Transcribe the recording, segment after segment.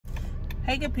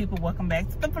Hey good people, welcome back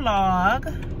to the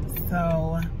vlog.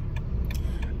 So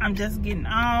I'm just getting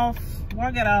off. Well,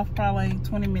 I got off probably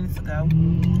 20 minutes ago.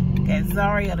 Got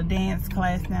Zari at a dance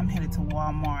class. Now I'm headed to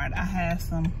Walmart. I have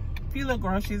some few little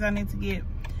groceries I need to get,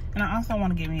 and I also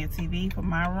want to get me a TV for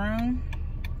my room,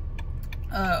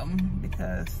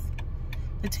 because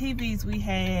the TVs we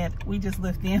had, we just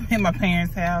left them in my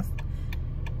parents' house.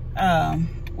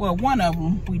 Well, one of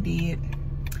them we did,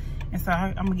 and so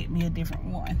I'm gonna get me a different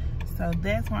one. So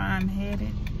that's where I'm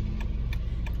headed,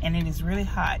 and it is really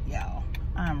hot, y'all.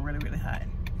 I'm really hot.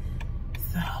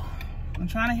 So I'm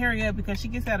trying to hurry up because she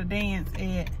gets out of dance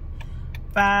at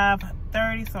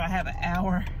 5:30, so I have an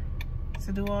hour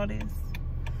to do all this.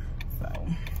 So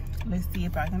let's see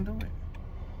if I can do it.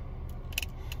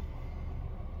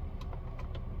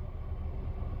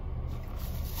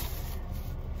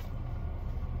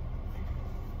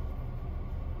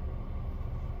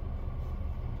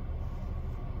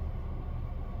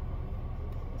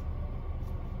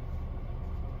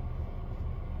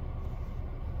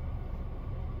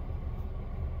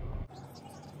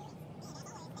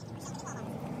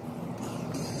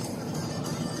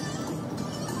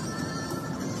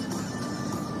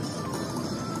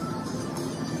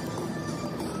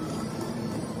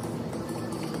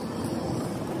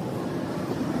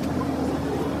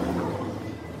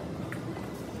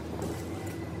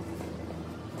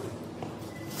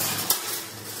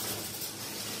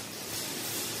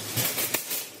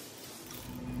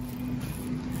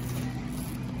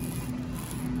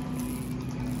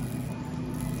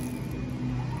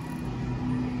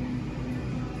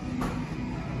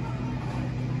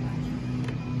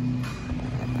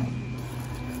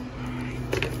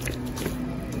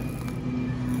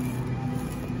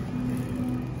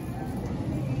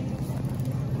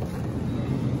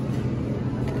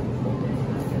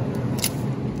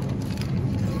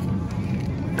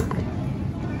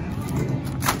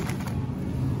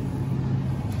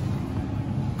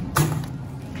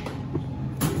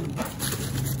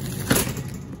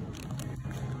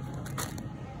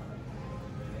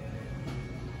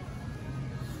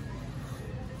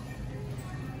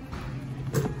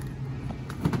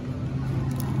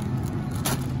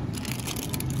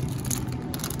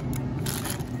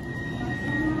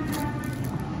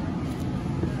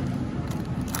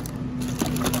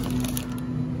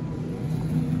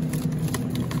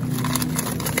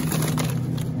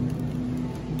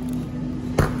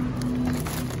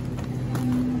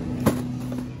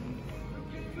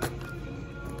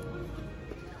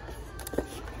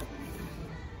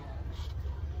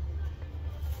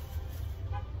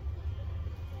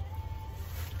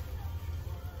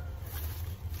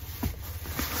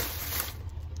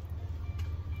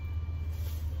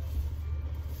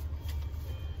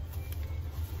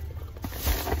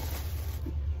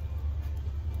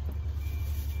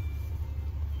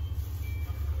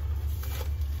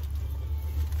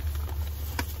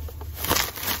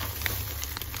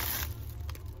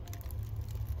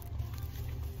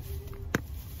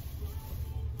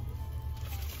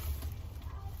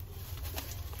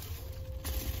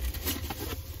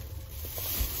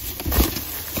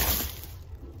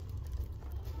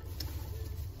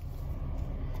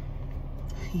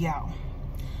 Y'all,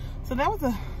 so that was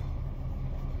it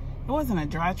wasn't a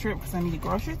dry trip because I needed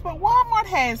groceries, but Walmart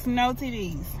has no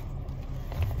TVs.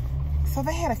 So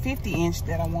they had a 50-inch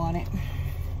that I wanted.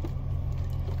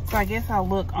 So I guess I'll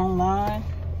look online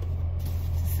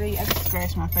to see. I just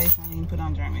scratched my face. I didn't even put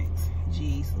on Germex.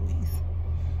 Jeez Louise.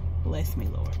 Bless me,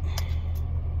 Lord.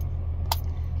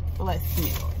 Bless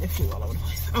me, Lord. They flew all over the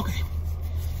place. Okay.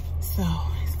 So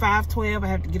it's 5:12. I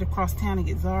have to get across town and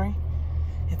get Zari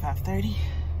at 5:30.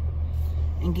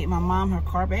 And get my mom her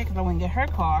car back because I wouldn't get her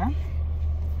car.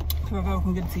 So I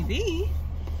can get a TV.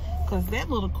 Because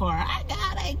that little car I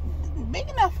got ain't big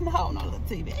enough to hold no little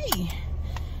TV.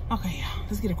 Okay, y'all,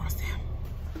 let's get across town.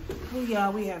 Well,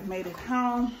 y'all, we have made it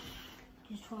home.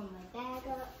 Just throwing my bag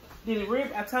up. Did it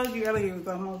rip? I told you earlier it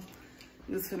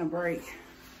was gonna break.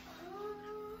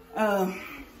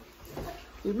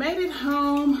 We made it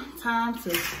home. Time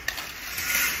to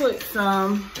put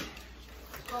some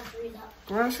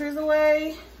groceries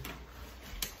away.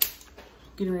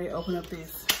 Getting ready to open up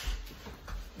this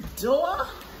door.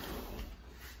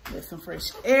 Let some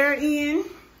fresh air in.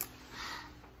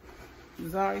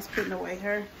 Zari's putting away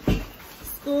her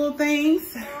school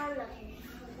things.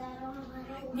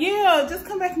 Yeah, just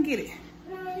come back and get it.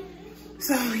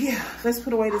 So yeah, let's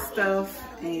put away this stuff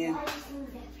and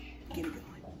get it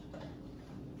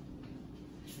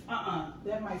going.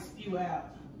 That might spew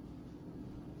out.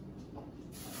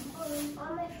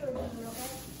 I'll make sure it doesn't, okay?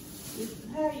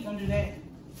 How are you gonna do that?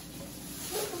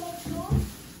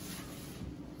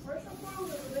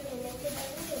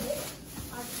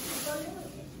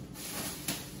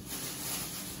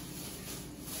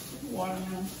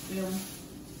 feeling.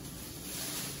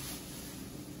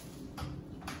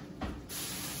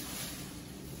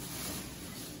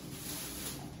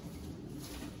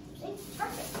 It's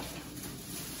perfect.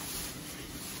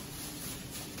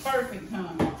 Perfect,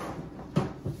 huh?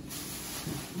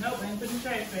 Nope, I ain't putting the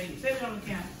trash bag. Set it on the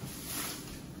counter.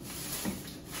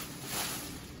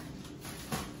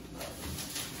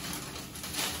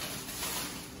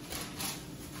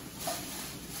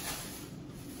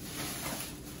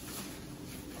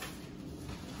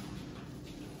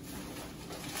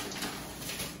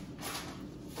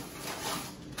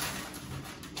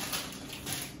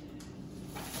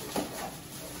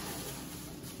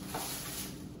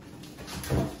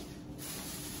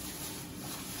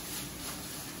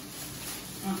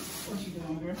 What you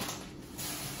doing,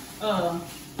 girl?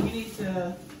 You need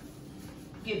to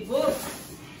get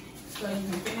books so you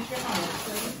can finish your homework,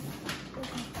 please.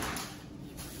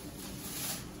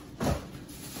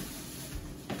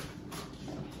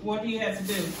 What do you have to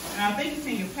do? And I think it's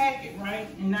in your packet, right?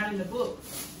 And not in the book.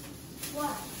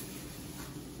 What?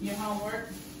 Your homework.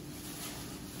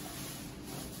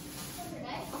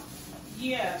 Saturday?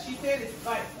 Yeah, she said it's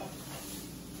like,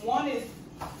 one is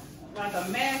like a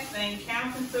math thing,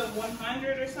 counting to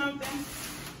 100 or something.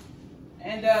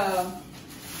 And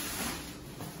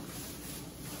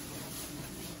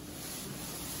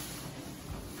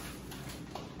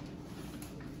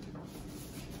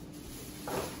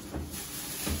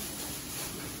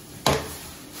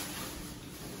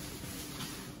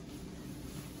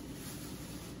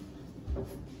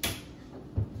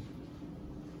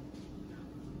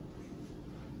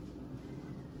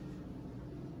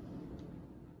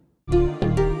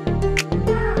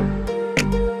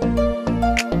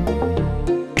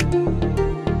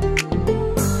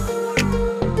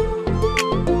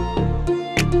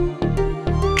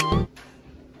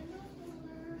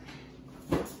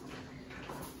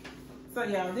so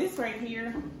y'all, this right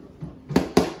here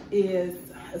is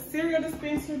a cereal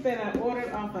dispenser that I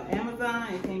ordered off of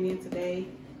Amazon. It came in today.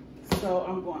 So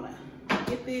I'm gonna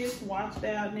get this washed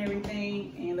out and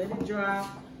everything and let it dry.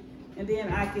 And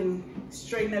then I can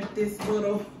straighten up this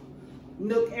little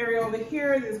nook area over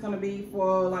here. That's gonna be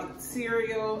for like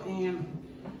cereal and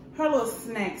her little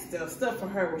snack stuff for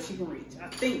her where she can reach. I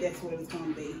think that's what it's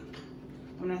gonna be.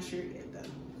 I'm not sure yet though.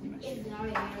 I'm not sure. It's not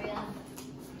real.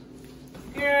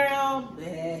 Girl,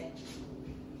 bleh.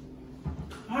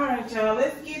 All right, y'all,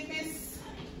 let's get this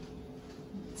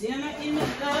dinner in the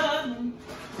oven.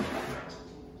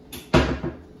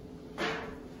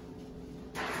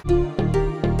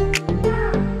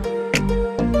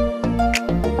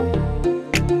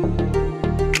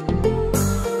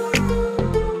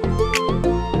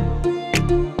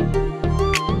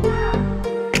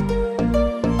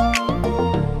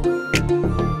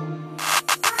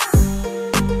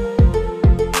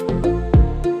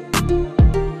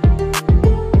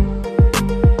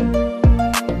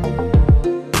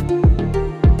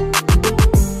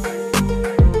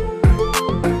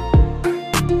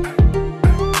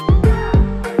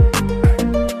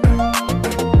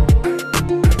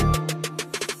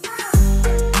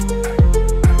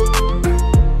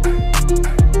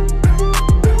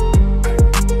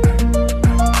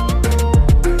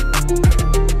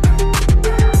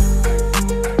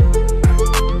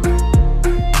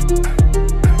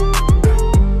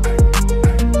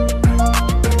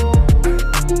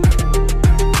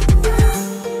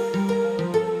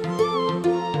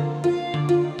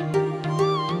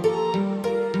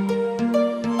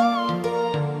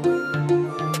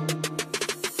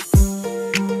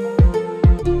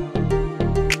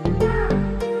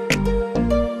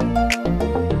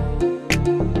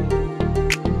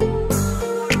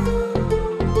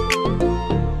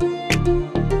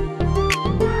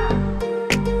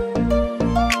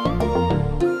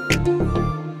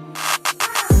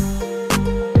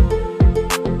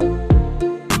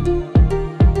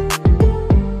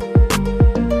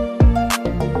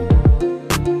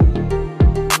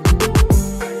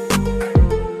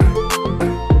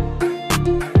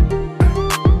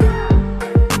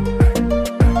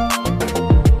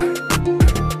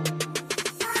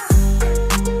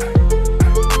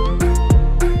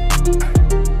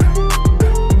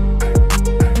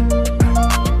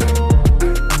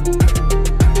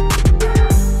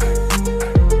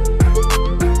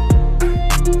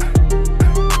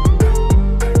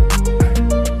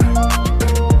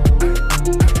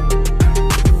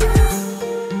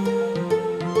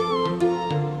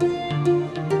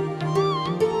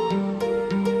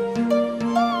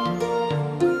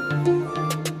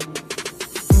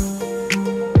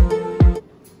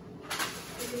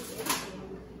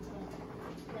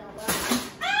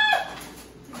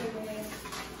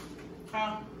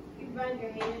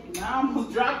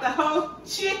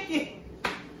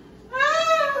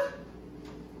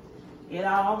 It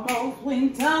almost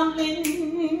went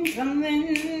tumbling,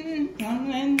 tumbling,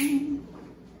 tumbling.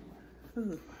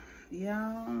 Ooh,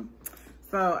 y'all.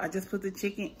 So I just put the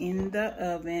chicken in the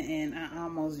oven and I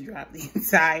almost dropped the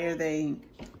entire thing.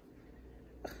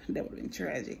 That would have been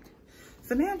tragic.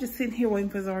 So now I'm just sitting here waiting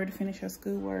for Zari to finish her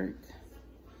schoolwork.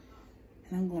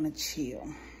 And I'm going to chill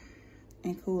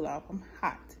and cool off. I'm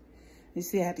hot. You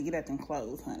see, I have to get out them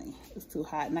clothes, honey. It's too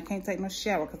hot. And I can't take no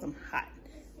shower because I'm hot.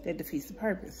 That defeats the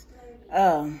purpose.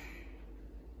 I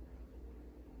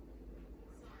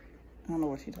don't know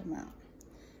what she's talking about.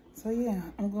 So yeah,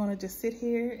 I'm going to just sit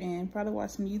here and probably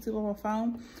watch some YouTube on my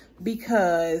phone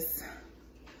because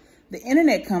the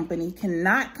internet company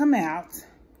cannot come out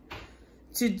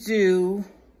to do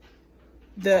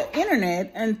the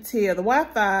internet until the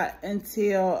Wi-Fi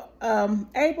until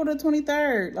April the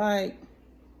 23rd. Like,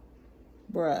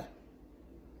 bruh,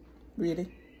 really?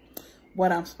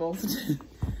 What I'm supposed to do?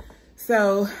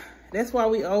 So that's why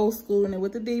we old schooling it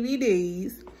with the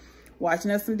DVDs,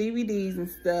 watching us some DVDs and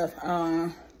stuff.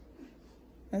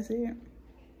 That's it.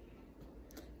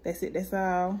 That's it. That's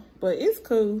all. But it's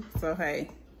cool. So hey,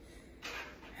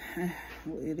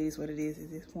 it is what it is at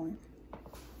this point.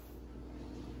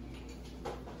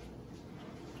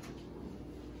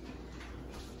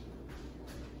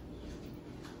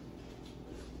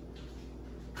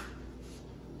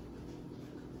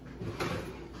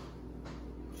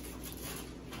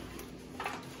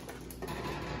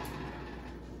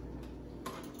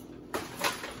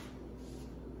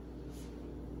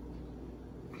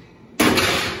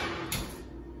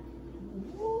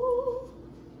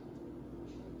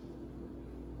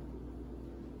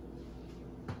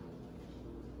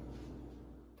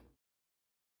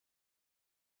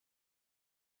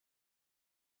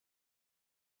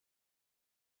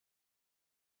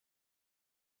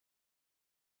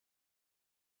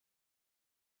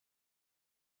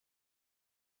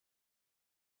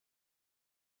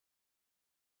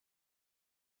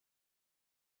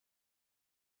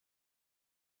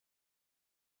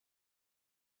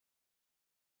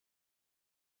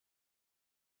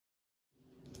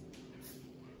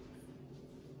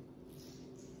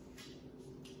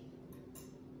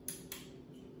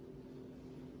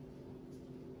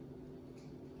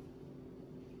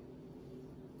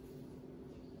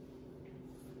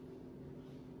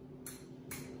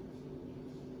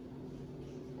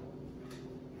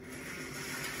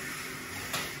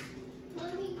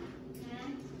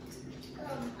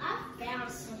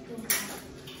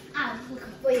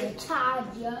 For your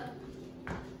charger.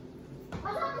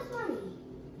 What's all this money?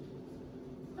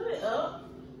 Put it up.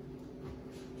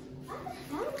 How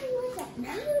do I use that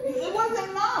now? It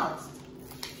wasn't lost.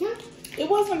 It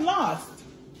wasn't lost.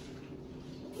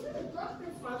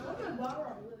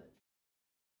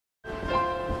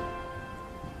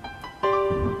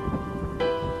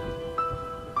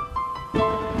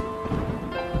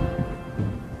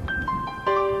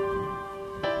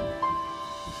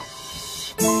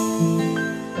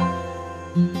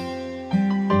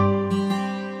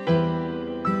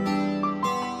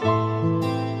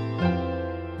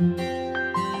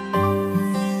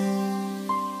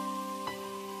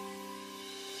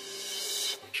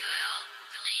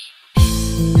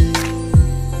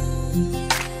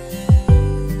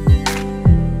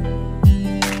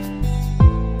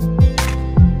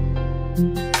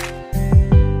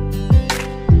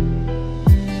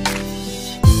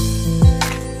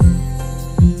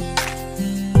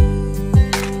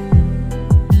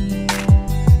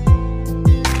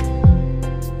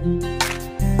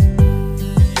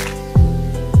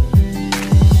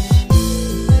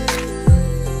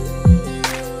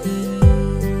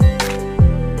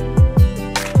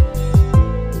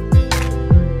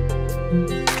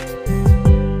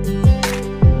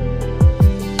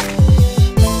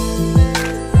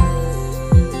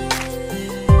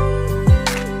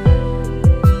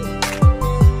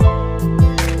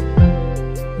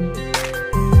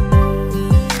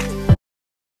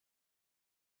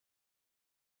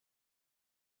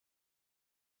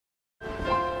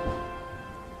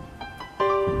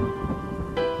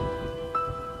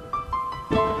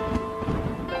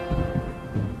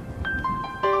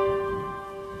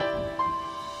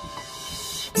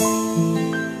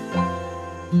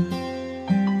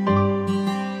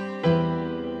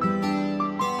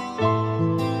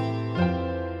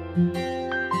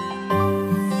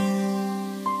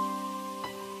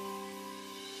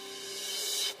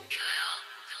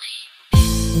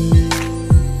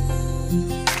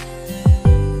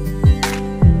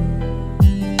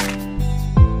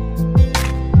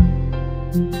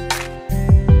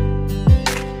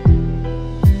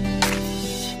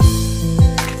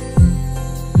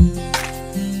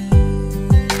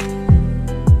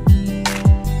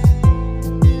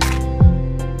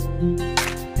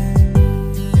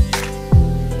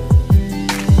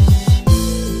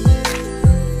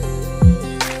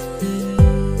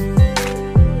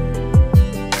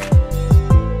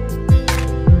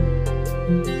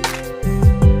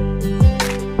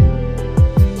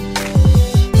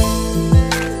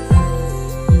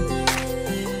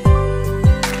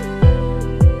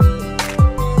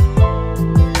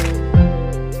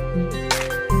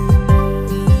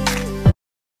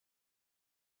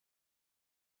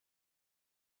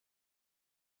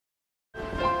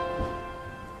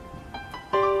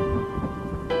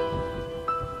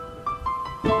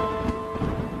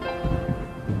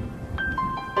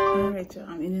 right,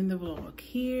 y'all, I'm ending the vlog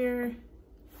here.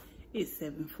 It's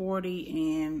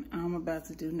 7:40 and I'm about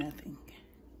to do nothing.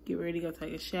 Get ready to go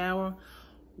take a shower,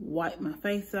 wipe my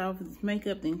face off with this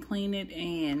makeup, then clean it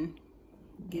and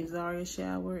give Zari a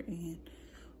shower, and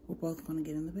we're both gonna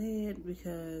get in the bed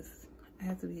because I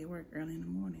have to be at work early in the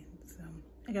morning. So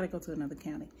I gotta go to another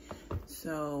county.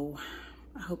 So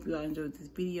I hope you all enjoyed this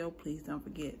video. Please don't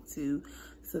forget to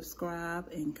subscribe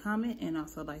and comment, and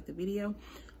also like the video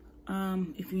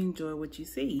if you enjoy what you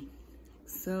see.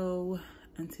 So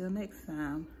until next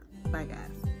time, bye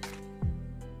guys.